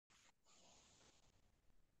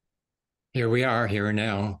Here we are, here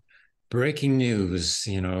now. Breaking news,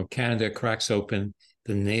 Canada cracks open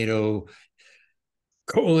the NATO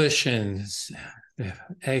coalitions. The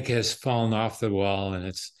egg has fallen off the wall and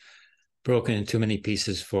it's broken in too many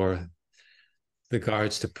pieces for the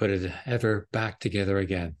guards to put it ever back together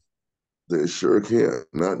again. They sure can.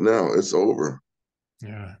 Not now. It's over.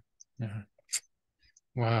 Yeah. Yeah.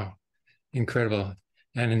 Wow. Incredible.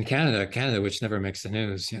 And in Canada, which never makes the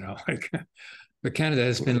news, but Canada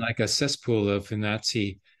has been like a cesspool of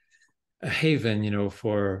Nazi haven,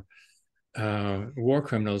 for war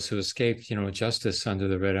criminals who escaped, justice under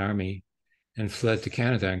the Red Army and fled to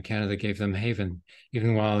Canada, and Canada gave them haven,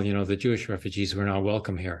 even while, the Jewish refugees were not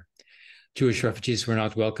welcome here. Jewish refugees were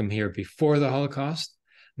not welcome here before the Holocaust,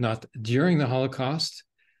 not during the Holocaust,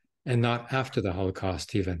 and not after the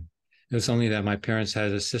Holocaust, even. It was only that my parents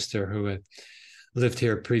had a sister who had lived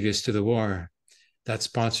here previous to the war that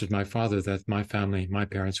sponsored my father, that my family, my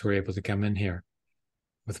parents were able to come in here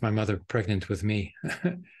with my mother pregnant with me,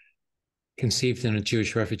 conceived in a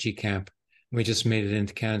Jewish refugee camp. We just made it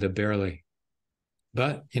into Canada barely.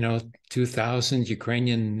 But, 2,000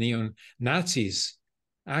 Ukrainian neo-Nazis,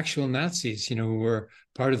 actual Nazis, who were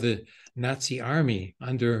part of the Nazi army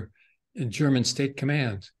under German state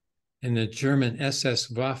command in the German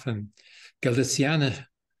SS Waffen Galiciana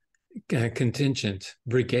contingent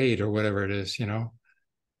brigade or whatever it is,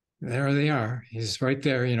 there they are. He's right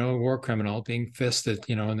there, a war criminal being fisted,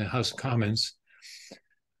 in the House of Commons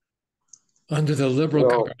under the Liberal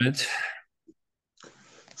Well, government.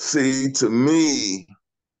 see, to me,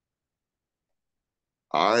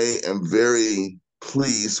 I am very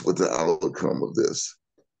pleased with the outcome of this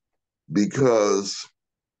because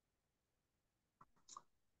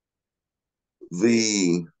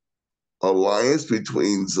the alliance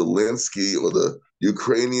between Zelensky or the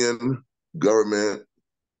Ukrainian government,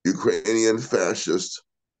 Ukrainian fascists,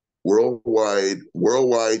 worldwide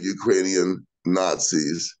Ukrainian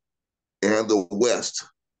Nazis, and the West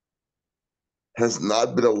has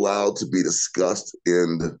not been allowed to be discussed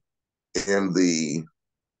in the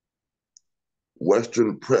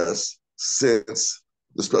Western press since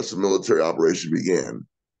the special military operation began.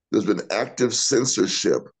 There's been active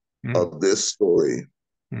censorship of this story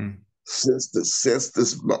since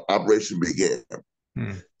this operation began.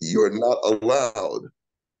 You're not allowed.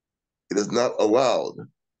 It is not allowed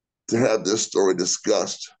to have this story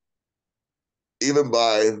discussed, even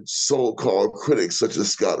by so-called critics such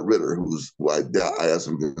as Scott Ritter, who I have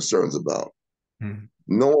some concerns about.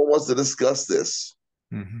 No one wants to discuss this.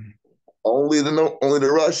 Only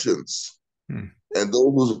the Russians and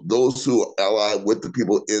those who ally with the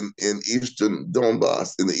people in eastern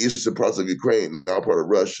Donbass, in the eastern parts of Ukraine, now part of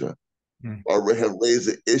Russia, have raised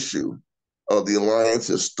the issue of the alliance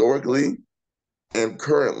historically and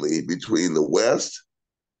currently between the West,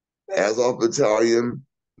 Azov Battalion,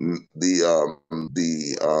 the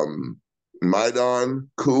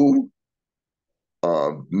Maidan coup,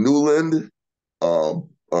 Newland,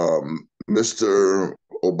 Mr.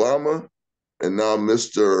 Obama, and now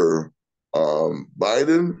Mr.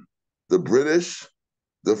 Biden, the British,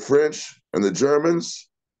 the French, and the Germans.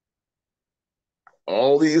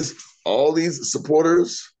 All these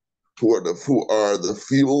supporters who are the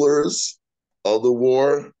fuelers of the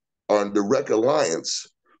war are in direct alliance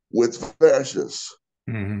with fascists.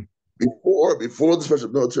 Before the special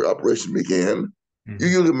military operation began,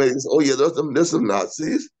 you could make this, oh yeah, there's some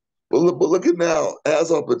Nazis. But look at now,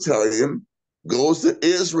 Azov Battalion goes to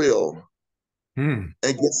Israel and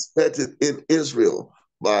gets feted in Israel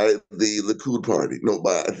by the Likud party. No,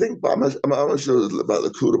 I'm not sure it's by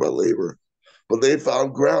Likud or by Labor, but they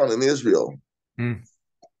found ground in Israel.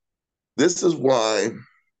 This is why.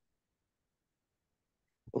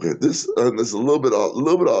 Okay, this is a little bit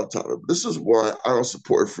off topic. This is why I don't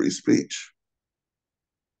support free speech.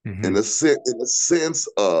 In the sense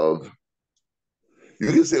of, you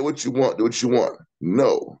can say what you want, do what you want.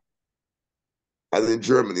 No, I think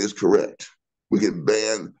Germany is correct. I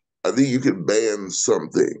think you can ban some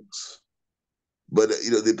things, but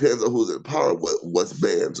it depends on who's in power, what's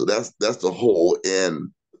banned. So that's the whole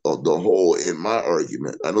end of in my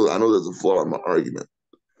argument. I know there's a flaw in my argument,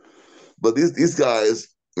 but these guys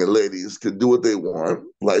and ladies can do what they want,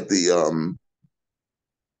 like the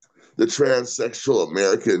transsexual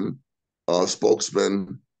American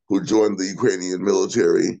spokesman who joined the Ukrainian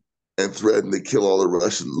military and threatened to kill all the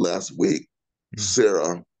Russians last week.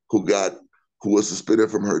 Sarah, who was suspended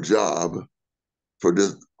from her job for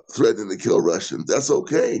just threatening to kill Russians. That's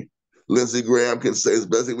okay. Lindsey Graham can say it's the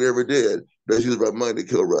best thing we ever did. Let's use our money to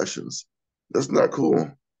kill Russians. That's not cool.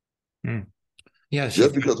 Yeah,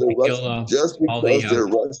 Just because they're Russian. Just because they're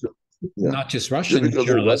Russian. not just Just Russian because of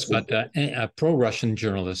journalists, Russian. but pro-Russian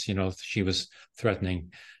journalists. She was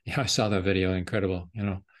threatening. Yeah, I saw that video. Incredible.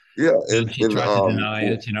 Yeah, And she tried to deny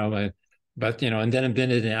it. But and then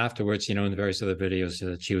admitted afterwards. In the various other videos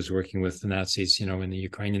that she was working with the Nazis. In the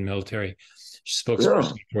Ukrainian military,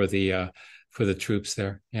 spokesperson for the troops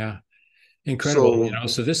there. Yeah. Incredible.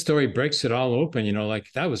 So this story breaks it all open. Like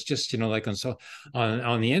that was just like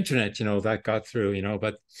on the internet. That got through.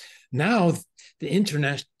 But now the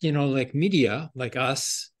internet, like media, like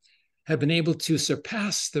us, have been able to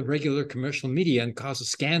surpass the regular commercial media and cause a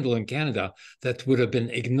scandal in Canada that would have been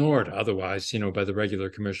ignored otherwise, by the regular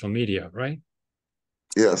commercial media, right?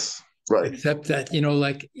 Yes, right. Except that,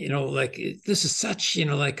 this is such,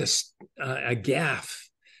 like a gaffe,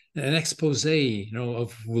 an expose,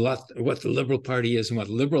 of what the Liberal Party is and what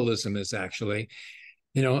liberalism is actually.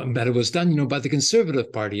 But it was done, by the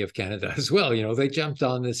Conservative Party of Canada as well. They jumped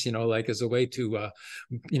on this, like as a way to,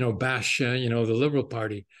 bash, the Liberal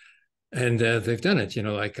Party. And they've done it,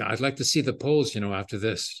 like I'd like to see the polls, after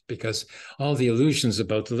this, because all the illusions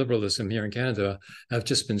about the liberalism here in Canada have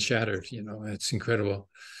just been shattered. It's incredible.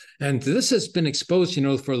 And this has been exposed,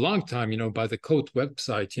 for a long time, by the Coat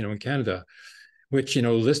website, in Canada, which,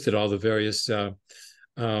 listed all the various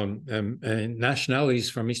nationalities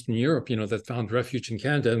from Eastern Europe, that found refuge in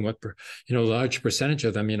Canada, and what, large percentage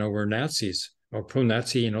of them, were Nazis or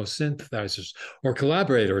pro-Nazi, sympathizers or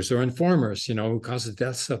collaborators or informers, who caused the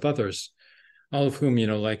deaths of others, all of whom,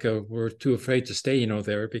 were too afraid to stay,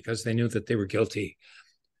 there because they knew that they were guilty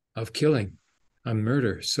of killing, a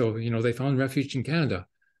murder. So, they found refuge in Canada.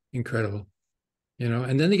 Incredible.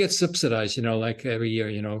 And then they get subsidized, like every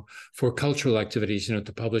year, for cultural activities,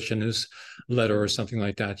 to publish a newsletter or something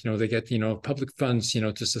like that. They get, public funds,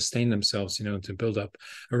 to sustain themselves, to build up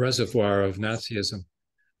a reservoir of Nazism.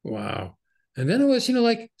 Wow. And then it was,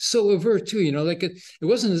 like so overt too, like it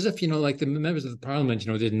wasn't as if, like the members of the parliament,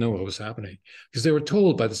 didn't know what was happening, because they were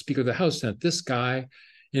told by the Speaker of the House that this guy,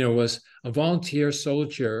 was a volunteer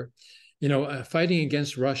soldier, fighting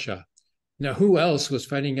against Russia. Now, who else was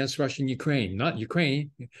fighting against Russia and Ukraine? Not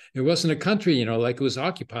Ukraine. It wasn't a country, like it was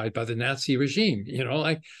occupied by the Nazi regime,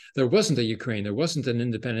 like there wasn't a Ukraine. There wasn't an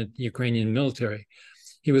independent Ukrainian military.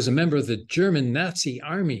 He was a member of the German Nazi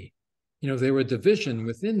army. They were a division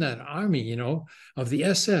within that army, of the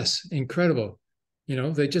SS. Incredible.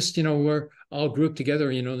 They just, were all grouped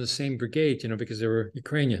together, in the same brigade, because they were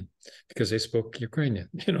Ukrainian, because they spoke Ukrainian,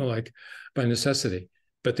 like by necessity.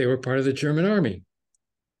 But they were part of the German army.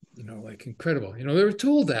 Like incredible. They were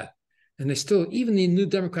told that. And they still, even the New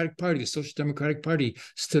Democratic Party, the Social Democratic Party,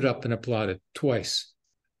 stood up and applauded twice.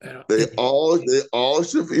 They all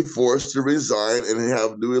should be forced to resign and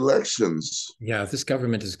have new elections. Yeah, this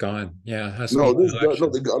government is gone. Yeah, it has to No, be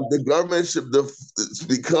the government should,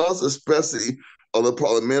 because especially of the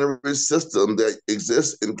parliamentary system that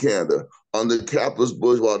exists in Canada under capitalist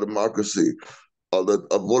bourgeois democracy,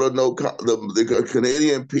 the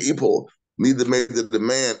Canadian people need to make the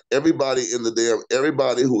demand. Everybody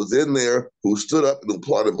who was in there, who stood up and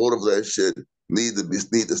applauded, voted for that shit, need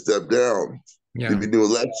to step down. Yeah. New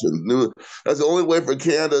elections. That's the only way for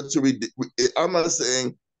Canada to I'm not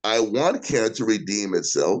saying I want Canada to redeem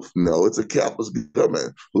itself. No, it's a capitalist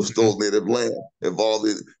government who stole native land, involved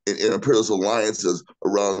in imperialist alliances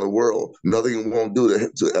around the world. Nothing won't do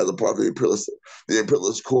to as a part of the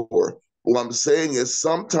imperialist core. What I'm saying is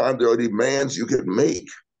sometimes there are demands you can make.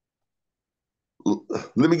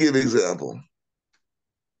 Let me give you an example.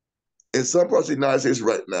 In some parts of the United States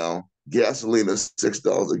right now, gasoline is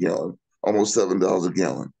 $6 a gallon, almost $7 a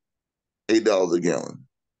gallon, $8 a gallon.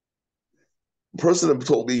 A person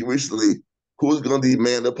told me recently, who's going to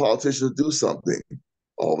demand the politicians do something?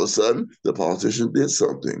 All of a sudden, the politician did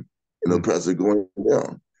something, and the price is going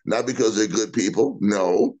down. Not because they're good people,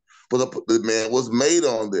 no, but the demand was made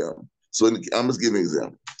on them. So I'm just giving an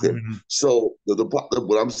example. Okay? So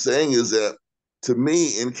what I'm saying is that, to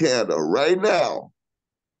me, in Canada right now,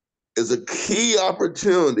 is a key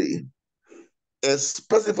opportunity,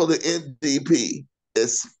 especially for the NDP,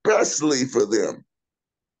 especially for them.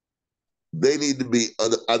 They need to be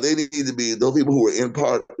those people who are in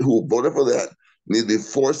part, who voted for that, need to be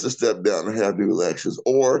forced to step down and have new elections,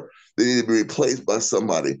 or they need to be replaced by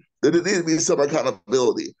somebody. There needs to be some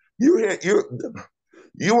accountability. You are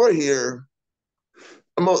here.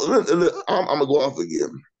 I'm gonna go off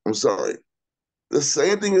again. I'm sorry. The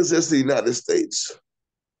same thing exists in the United States.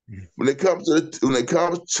 When it comes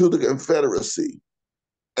to the Confederacy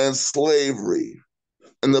and slavery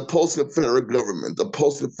and the post-Confederate government, the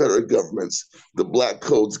post-Confederate governments, the Black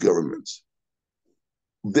Codes governments,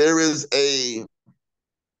 there is an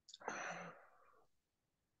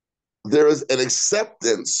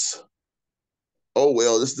acceptance oh,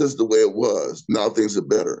 well, this is the way it was. Now things are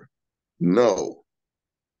better. No,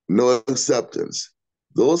 no acceptance.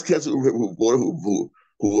 Those cats who voted,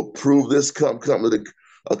 who approved this coming to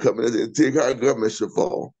the entire government should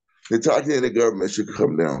fall. The entire Canadian government should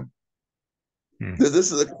come down.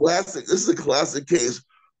 This is a classic. This is a classic case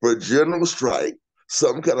for a general strike,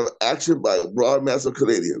 some kind of action by a broad mass of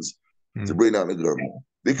Canadians to bring down the government,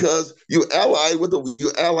 because you ally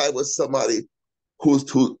with somebody who's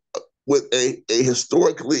with a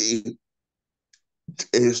historically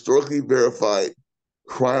verified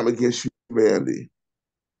crime against humanity.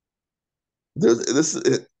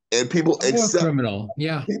 And people accept criminal.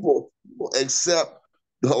 Yeah. People accept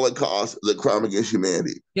the Holocaust as a crime against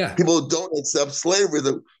humanity. Yeah. People don't accept slavery.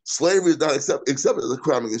 Slavery is not accepted as a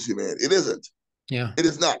crime against humanity. It isn't. Yeah. It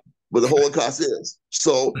is not. But the Holocaust is.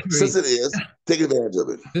 So since it is, take advantage of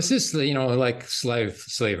it. This is, like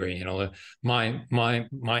slavery. My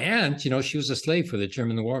aunt, she was a slave for the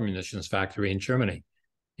German war munitions factory in Germany.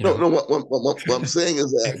 What I'm saying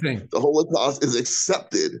is that the Holocaust is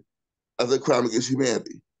accepted as a crime against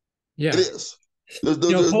humanity. Yeah. It is.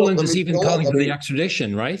 Poland is even calling for the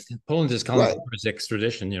extradition, right? Poland is calling for his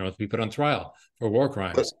extradition, to be put on trial for war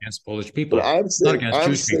crimes against Polish people, not against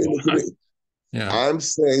Jewish people. I'm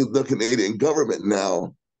saying the Canadian government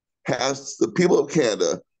now the people of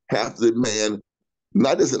Canada have to demand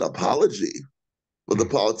not just an apology, but the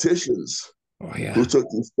politicians who took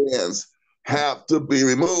these stands have to be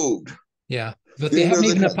removed. Yeah, but they haven't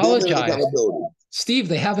even apologized. Steve,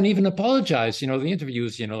 they haven't even apologized. The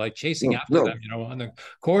interviews, like chasing after them, on the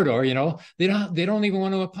corridor, they don't even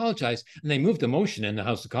want to apologize. And they moved a motion in the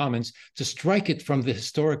House of Commons to strike it from the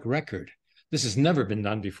historic record. This has never been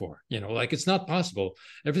done before. It's not possible.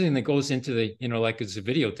 Everything that goes into the, like it's a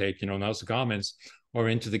videotape, in the House of Commons or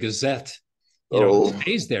into the Gazette, it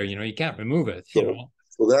stays there. You can't remove it. So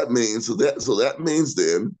that means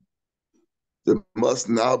then there must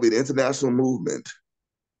now be an international movement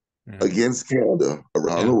against Canada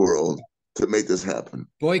around the world to make this happen.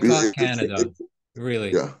 Boycott Canada.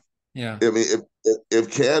 Really? Yeah. I mean,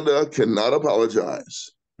 if Canada cannot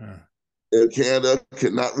apologize, if Canada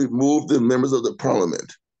cannot remove the members of the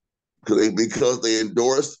parliament because they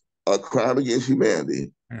endorsed a crime against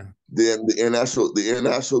humanity, then the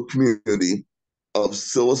international community of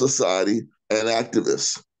civil society and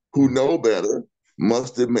activists who know better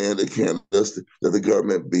must demand that the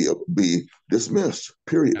government be dismissed.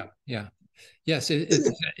 Period. Yeah. Yes,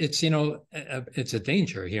 it's a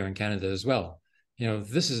danger here in Canada as well.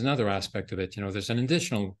 This is another aspect of it. There's an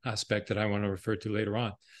additional aspect that I want to refer to later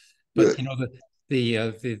on. But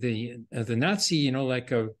the Nazi,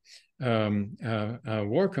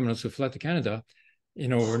 war criminals who fled to Canada,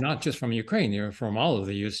 were not just from Ukraine; they were from all of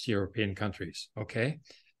the East European countries. Okay,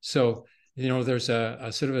 so there's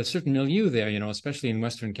a sort of a certain milieu there, especially in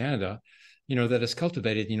Western Canada, that has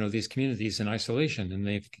cultivated, these communities in isolation, and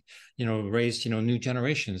they've, raised, new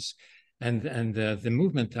generations, and the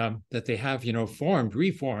movement that they have,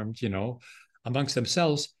 reformed, amongst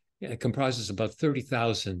themselves, comprises about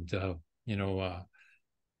 30,000,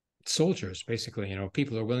 soldiers, basically,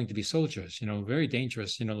 people are willing to be soldiers, very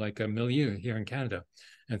dangerous, like a milieu here in Canada,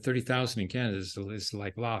 and 30,000 in Canada is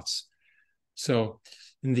like lots. So,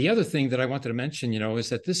 and the other thing that I wanted to mention, is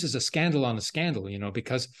that this is a scandal on a scandal,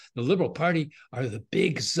 because the Liberal Party are the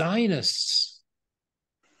big Zionists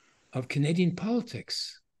of Canadian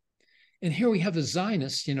politics. And here we have the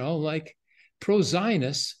Zionists, like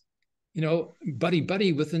pro-Zionists,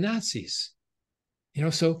 buddy with the Nazis.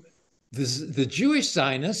 So the Jewish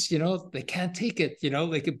Zionists, they can't take it,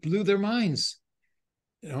 like it blew their minds.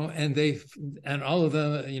 And all of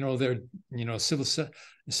the, their,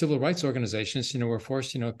 civil rights organizations, were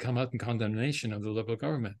forced, come out in condemnation of the Liberal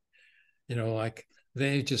government. Like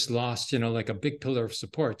they just lost, like a big pillar of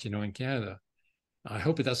support, in Canada. I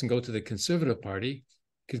hope it doesn't go to the Conservative Party.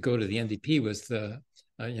 It could go to the NDP with the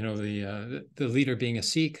leader being a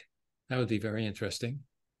Sikh. That would be very interesting.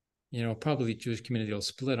 Probably Jewish community will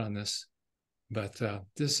split on this, but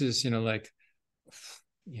this is, like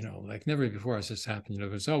never before has this happened.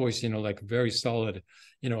 There's always, like a very solid,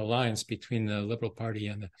 alliance between the Liberal Party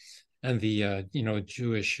and the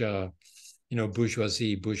Jewish,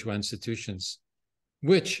 bourgeois institutions,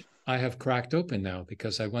 which I have cracked open now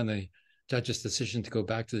because I won the judge's decision to go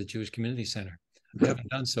back to the Jewish Community Center. I haven't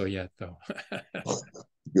done so yet, though.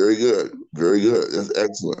 Very good. Very good. That's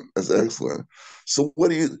excellent. That's excellent. So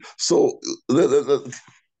let's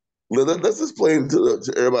explain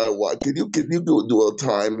to everybody what can you do a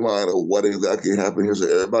timeline of what exactly happened here so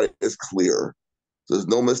everybody is clear. So there's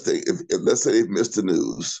no mistake. If let's say they've missed the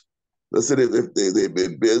news, let's say they've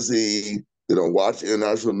been busy, They don't watch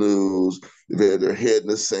international news. They've had their head in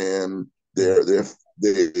the sand. They've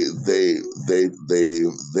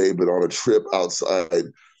been on a trip outside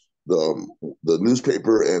the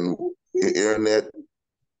newspaper and internet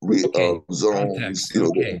zones. Context.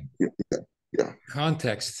 Okay. Yeah.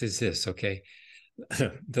 Context is this. Okay.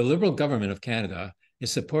 The Liberal government of Canada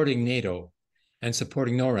is supporting NATO and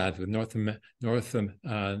supporting NORAD with North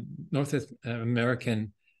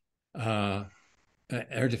American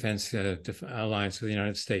Air Defense Alliance with the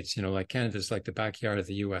United States. Like Canada's like the backyard of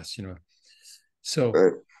the U.S. So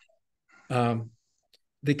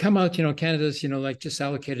they come out. Canada's like just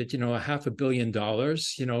allocated $500 million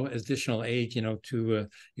additional aid to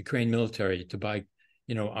Ukraine military to buy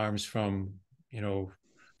arms from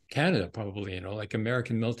Canada, probably, like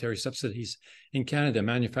American military subsidies in Canada,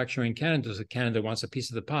 manufacturing in Canada. So Canada wants a piece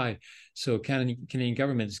of the pie. So Canadian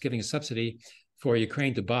government is giving a subsidy for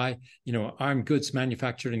Ukraine to buy, armed goods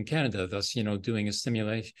manufactured in Canada, thus, doing a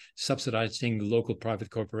stimulation, subsidizing the local private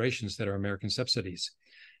corporations that are American subsidies.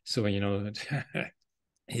 So,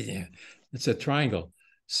 it's a triangle.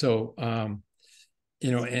 So,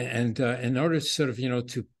 in order to sort of,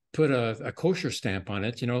 to put a kosher stamp on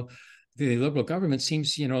it, the Liberal government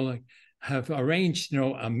seems, like have arranged,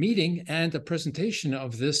 a meeting and a presentation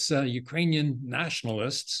of this Ukrainian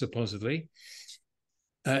nationalist, supposedly,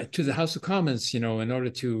 to the House of Commons, in order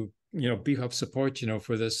to, beef up support,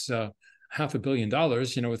 for this $500 million,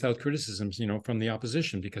 without criticisms, from the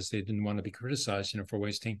opposition, because they didn't want to be criticized, for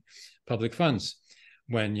wasting public funds.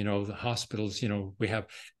 When, the hospitals, we have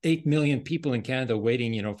 8 million people in Canada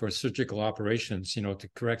waiting, for surgical operations, to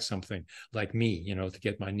correct something like me, to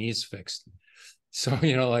get my knees fixed. So,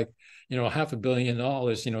 $500 million,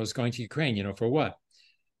 is going to Ukraine, for what?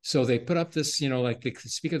 So they put up this, like the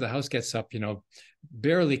Speaker of the House gets up,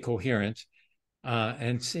 barely coherent,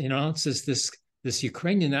 and announces this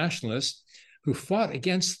Ukrainian nationalist who fought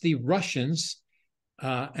against the Russians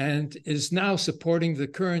and is now supporting the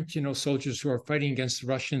current, soldiers who are fighting against the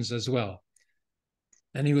Russians as well.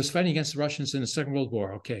 And he was fighting against the Russians in the Second World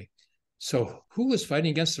War. Okay, so who was fighting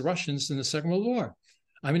against the Russians in the Second World War?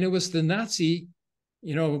 I mean, it was the Nazi,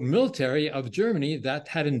 military of Germany that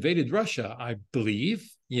had invaded Russia, I believe.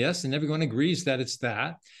 Yes, and everyone agrees that it's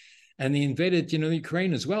that. And they invaded,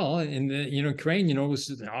 Ukraine as well. And Ukraine, was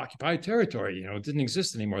an occupied territory. It didn't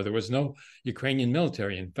exist anymore. There was no Ukrainian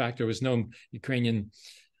military. In fact, there was no Ukrainian.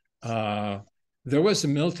 There was a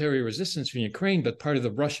military resistance from Ukraine, but part of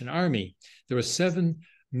the Russian army. There were 7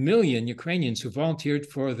 million Ukrainians who volunteered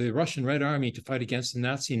for the Russian Red Army to fight against the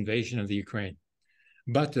Nazi invasion of the Ukraine.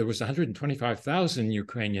 But there was 125,000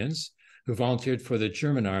 Ukrainians who volunteered for the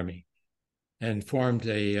German army and formed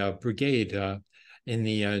a brigade in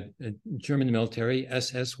the German military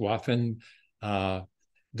SS Waffen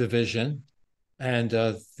division, and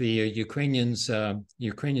the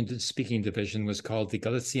Ukrainian-speaking division was called the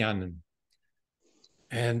Galicianen.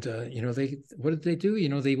 And what did they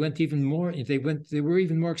do? They went even more. They were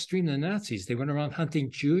even more extreme than Nazis. They went around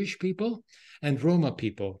hunting Jewish people and Roma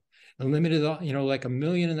people, eliminated like 1.5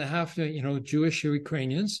 million, Jewish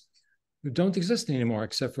Ukrainians who don't exist anymore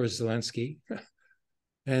except for Zelensky,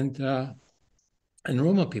 and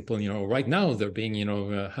Roma people, right now they're being,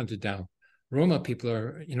 hunted down. Roma people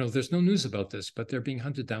are, there's no news about this, but they're being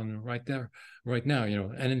hunted down right now,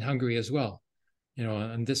 and in Hungary as well,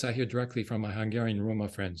 and this I hear directly from my Hungarian Roma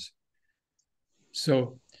friends.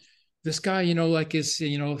 So this guy,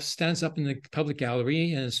 stands up in the public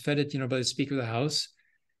gallery and is feted, by the Speaker of the House,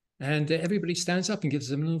 and everybody stands up and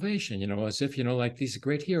gives him an ovation, as if, like he's a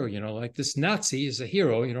great hero, like this Nazi is a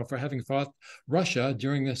hero, for having fought Russia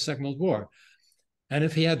during the Second World War. And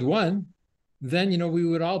if he had won, then, we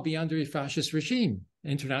would all be under a fascist regime,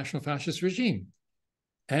 international fascist regime.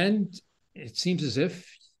 And it seems as if,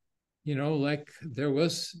 like there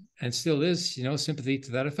was and still is, sympathy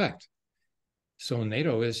to that effect. So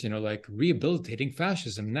NATO is, like rehabilitating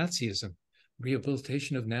fascism, Nazism,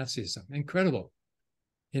 rehabilitation of Nazism. Incredible.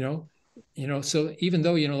 So even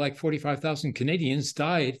though, like 45,000 Canadians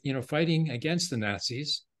died, fighting against the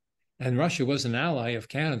Nazis, and Russia was an ally of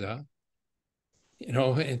Canada, in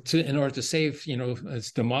order to save,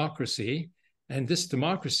 its democracy. And this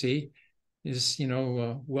democracy is,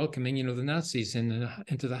 welcoming, the Nazis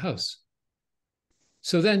into the House.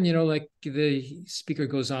 So then, like the Speaker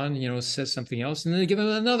goes on, says something else, and then they give him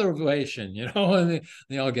another ovation, and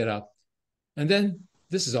they all get up. And then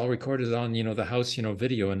this is all recorded on, the House,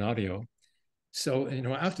 video and audio. So,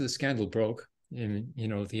 after the scandal broke in,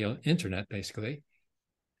 the internet, basically,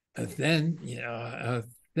 then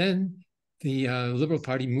the Liberal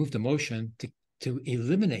Party moved a motion to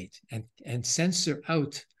eliminate and censor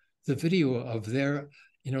out the video of their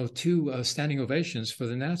you know, two standing ovations for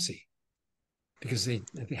the Nazi, because they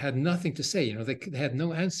had nothing to say. You know, they had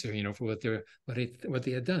no answer, you know, for what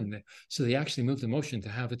they had done. So they actually moved a motion to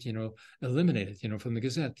have it, you know, eliminated, you know, from the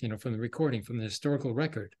Gazette, you know, from the recording, from the historical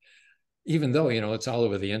record, even though, you know, it's all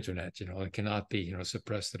over the internet, you know, it cannot be, you know,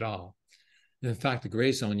 suppressed at all. And in fact, the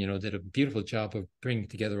Gray Zone, you know, did a beautiful job of bringing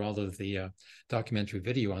together all of the documentary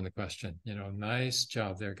video on the question. You know, nice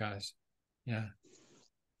job there, guys. Yeah.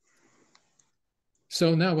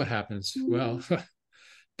 So now what happens? Well,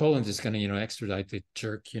 Poland is going to, you know, extradite the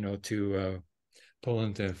jerk, you know, to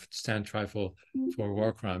Poland to stand trial for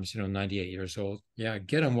war crimes. You know, 98 years old. Yeah,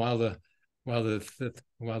 get him while the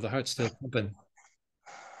heart's still pumping.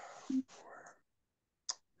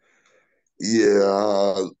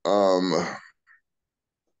 Yeah,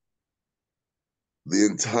 the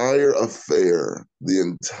entire affair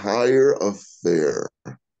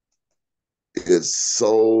is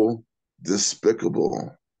so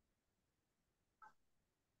despicable.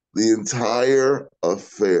 The entire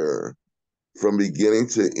affair, from beginning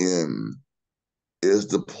to end, is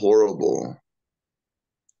deplorable.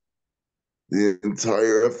 The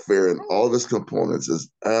entire affair and all of its components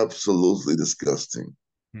is absolutely disgusting.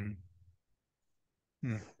 Hmm.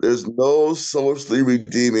 Hmm. There's no socially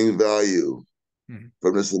redeeming value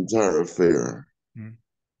from this entire affair.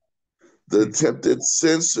 The attempted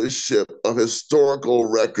censorship of historical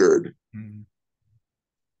record.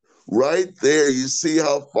 Right there, you see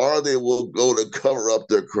how far they will go to cover up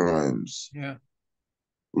their crimes. Yeah.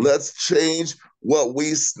 Let's change what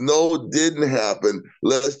we know didn't happen.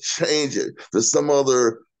 Let's change it to some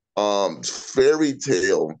other fairy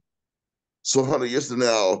tale. So 100 years from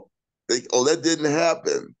now, that didn't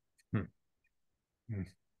happen.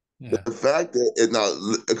 Yeah. The fact that,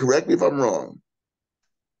 now correct me if I'm wrong,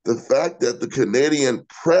 the fact that the Canadian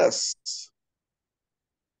press,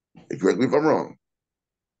 correct me if I'm wrong,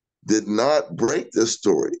 did not break this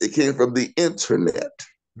story. It came from the internet,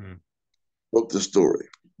 broke the story.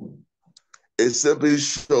 It simply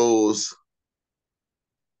shows,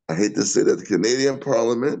 I hate to say that, the Canadian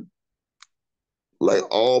Parliament, like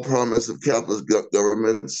all progressive capitalist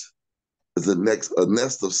governments, is a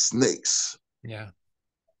nest of snakes. Yeah.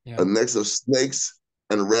 A nest of snakes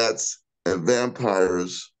and rats and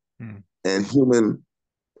vampires and human,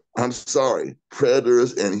 I'm sorry,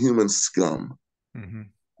 predators and human scum.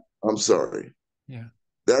 I'm sorry. Yeah.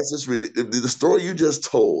 That's just the story you just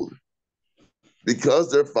told.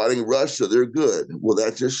 Because they're fighting Russia, they're good. Well,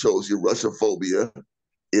 that just shows you Russophobia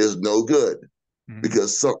is no good,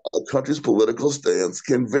 because some a country's political stance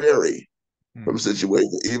can vary from situation,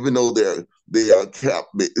 even though they are capped.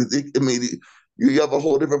 I mean, you have a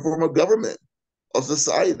whole different form of government, of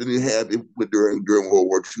society, than you had during World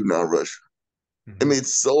War II. Now Russia. I mean,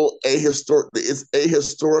 it's so ahistoric. It's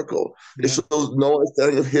ahistorical. Yeah. It shows no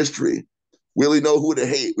understanding of history. We really know who to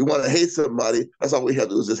hate. We want to hate somebody. That's all we have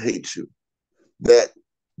to do is just hate you. That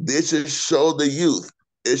this should show the youth.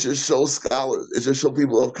 It should show scholars. It should show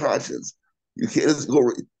people of conscience. You can't just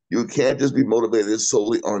go. You can't just be motivated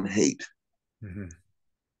solely on hate.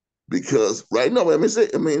 Because right now, I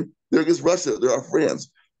mean, they're against Russia. They're our friends.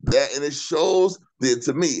 And it shows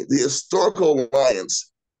to me the historical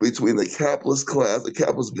alliance between the capitalist class, the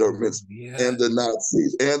capitalist governments, and the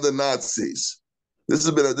Nazis. This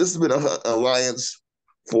has been an alliance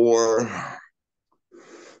for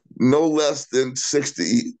no less than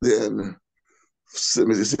 60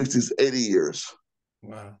 years.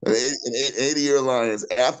 Wow. An 80-year alliance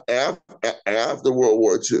after World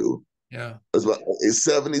War II. Yeah. It's about a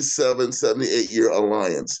 78-year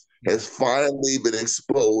alliance has finally been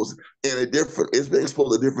exposed it's been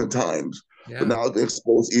exposed at different times, but now it's been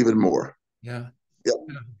exposed even more. Yeah. Yeah.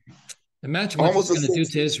 Imagine what it's going to do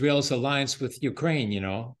to Israel's alliance with Ukraine, you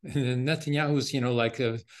know, Netanyahu's, you know, like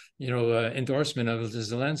endorsement of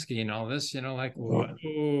Zelensky and all this, you know, like, what?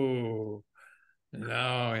 Oh,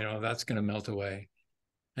 no, you know, that's going to melt away.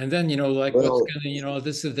 And then, you know, like what's going to, you know,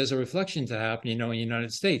 there's a reflection to happen, you know, in the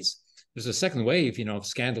United States. There's a second wave, you know, of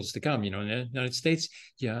scandals to come, you know, in the United States.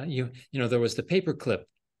 Yeah, you know, there was the paperclip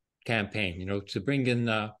campaign, you know, to bring in,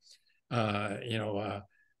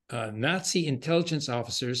 Nazi intelligence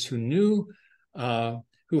officers who knew,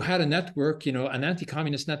 who had a network, you know, an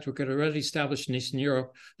anti-communist network that already established in Eastern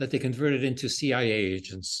Europe that they converted into CIA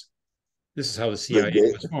agents. This is how the CIA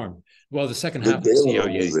was formed. Well, the second half of the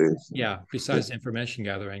CIA, besides information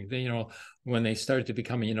gathering, you know, when they started to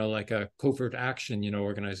become, you know, like a covert action, you know,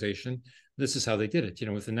 organization, this is how they did it, you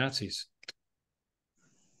know, with the Nazis.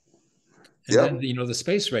 And then, you know, the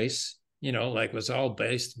space race, you know, like was all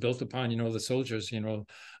built upon, you know, the soldiers, you know,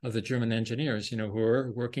 of the German engineers, you know, who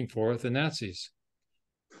were working for the Nazis.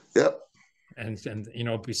 Yep. And you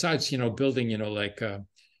know, besides, you know, building, you know, like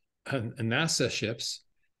NASA ships,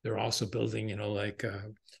 they're also building, you know, like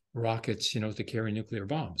rockets, you know, to carry nuclear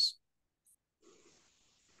bombs.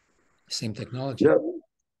 Same technology. Yeah.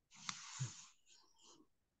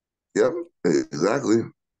 Yep. Exactly.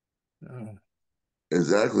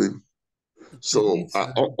 Exactly. So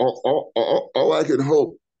all I can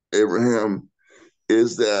hope, Abraham,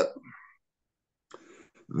 is that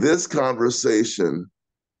this conversation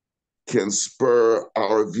can spur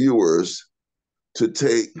our viewers to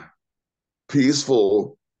take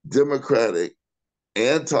peaceful, democratic,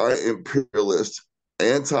 anti-imperialist,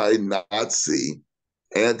 anti-Nazi,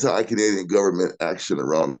 anti-Canadian government action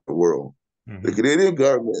around the world. Mm-hmm. The Canadian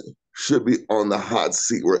government should be on the hot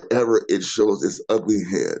seat wherever it shows its ugly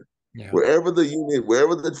head. Yeah. Wherever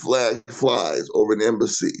the flag flies over an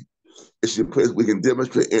embassy, it should place we can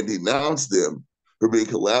demonstrate and denounce them for being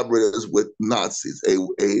collaborators with Nazis. A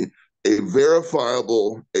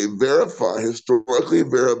historically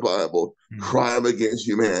verifiable crime against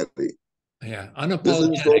humanity. Yeah,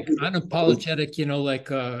 unapologetic, you know, like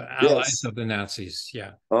allies of the Nazis.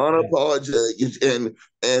 Yeah, unapologetic,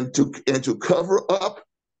 and to cover up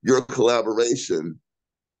your collaboration,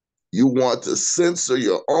 you want to censor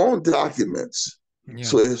your own documents,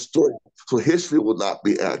 so history will not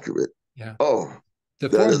be accurate. Yeah. Oh, the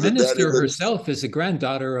foreign minister herself is a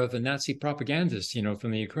granddaughter of a Nazi propagandist, you know, from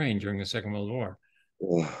the Ukraine during the Second World War.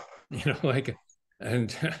 You know, like,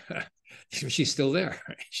 and she's still there.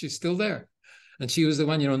 She's still there. And she was the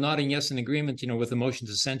one, you know, nodding yes in agreement, you know, with the motion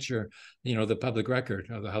to censure, you know, the public record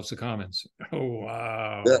of the House of Commons. Oh,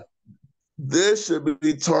 wow. This should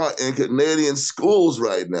be taught in Canadian schools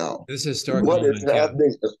right now. This is historic what moment, is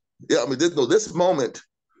happening. Yeah, I mean, this moment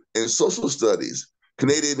in social studies,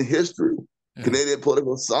 Canadian history, Canadian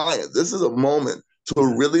political science, this is a moment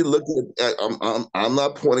to really look at, I'm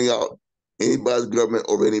not pointing out anybody's government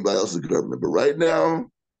over anybody else's government, but right now,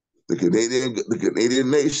 the Canadian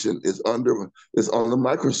nation is on the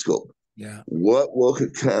microscope. Yeah. What will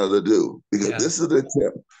Canada do? Because this is an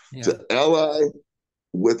attempt to ally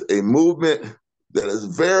with a movement that is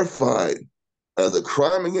verified as a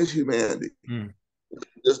crime against humanity.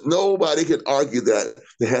 There's nobody can argue that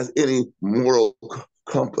has any moral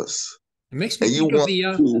compass. It makes me think of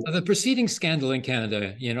the preceding scandal in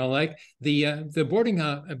Canada, you know, like the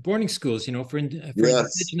boarding schools, you know, for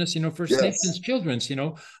Indigenous, you know, First Nations children, you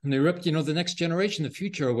know, and they ripped, you know, the next generation, the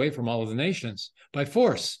future away from all of the nations by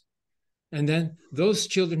force. And then those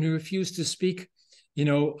children who refused to speak, you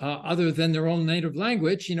know, other than their own native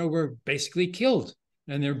language, you know, were basically killed.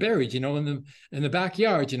 And they're buried, you know, in the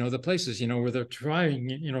backyard, you know, the places, you know, where they're trying,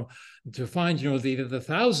 you know, to find, you know, the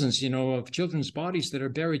thousands, you know, of children's bodies that are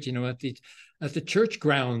buried, you know, at the church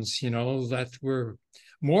grounds, you know, that were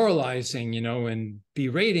moralizing, you know, and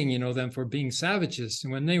berating, you know, them for being savages,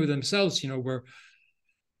 and when they were themselves, you know, were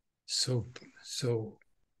so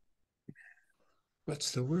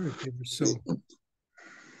what's the word? They were so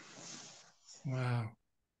wow.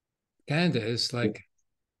 Canada is like.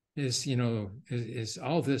 Is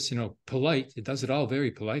all this, you know, polite. It does it all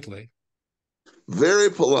very politely.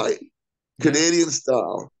 Very polite. Canadian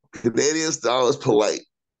style. Canadian style is polite.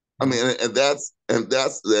 I mean, and that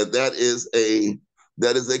is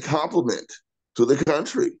a compliment to the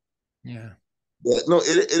country. Yeah. No,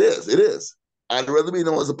 it is. I'd rather be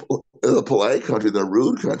known as a polite country than a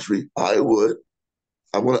rude country. I would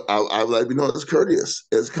like to be known as courteous,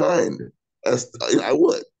 as kind, as I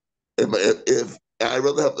would. If I'd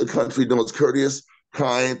rather have the country known as courteous,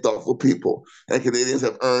 kind, thoughtful people, and Canadians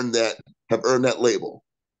have earned that label.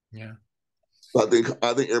 Yeah, I think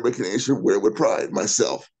every Canadian should wear it with pride.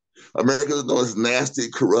 Myself, America is known as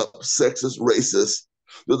nasty, corrupt, sexist, racist.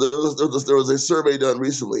 There was a survey done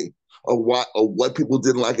recently of what people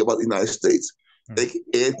didn't like about the United States. It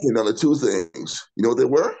came down to two things. You know what they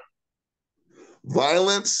were?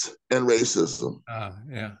 Violence and racism.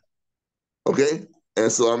 Yeah. Okay. And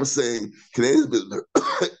so I'm saying Canadians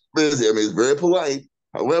busy. I mean, it's very polite.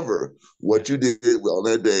 However, what you did on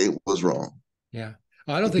that day was wrong. Yeah.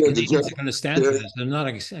 Well, I don't think Canadians are going to stand for this. They're not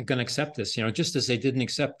going to accept this. You know, just as they didn't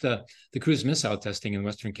accept the cruise missile testing in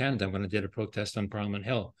Western Canada when I did a protest on Parliament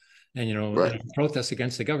Hill. And, you know, protests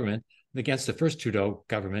against the government, against the first Trudeau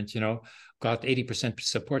government, you know, got 80%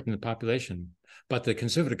 support in the population. But the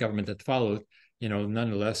Conservative government that followed, you know,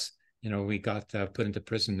 nonetheless, you know, we got put into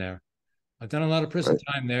prison there. I've done a lot of prison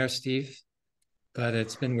time there, Steve, but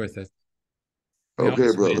it's been worth it.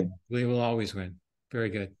 Okay, brother. We will always win. Very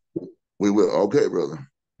good. We will. Okay, brother.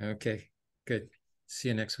 Okay, good. See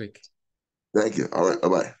you next week. Thank you. All right.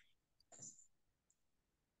 Bye-bye.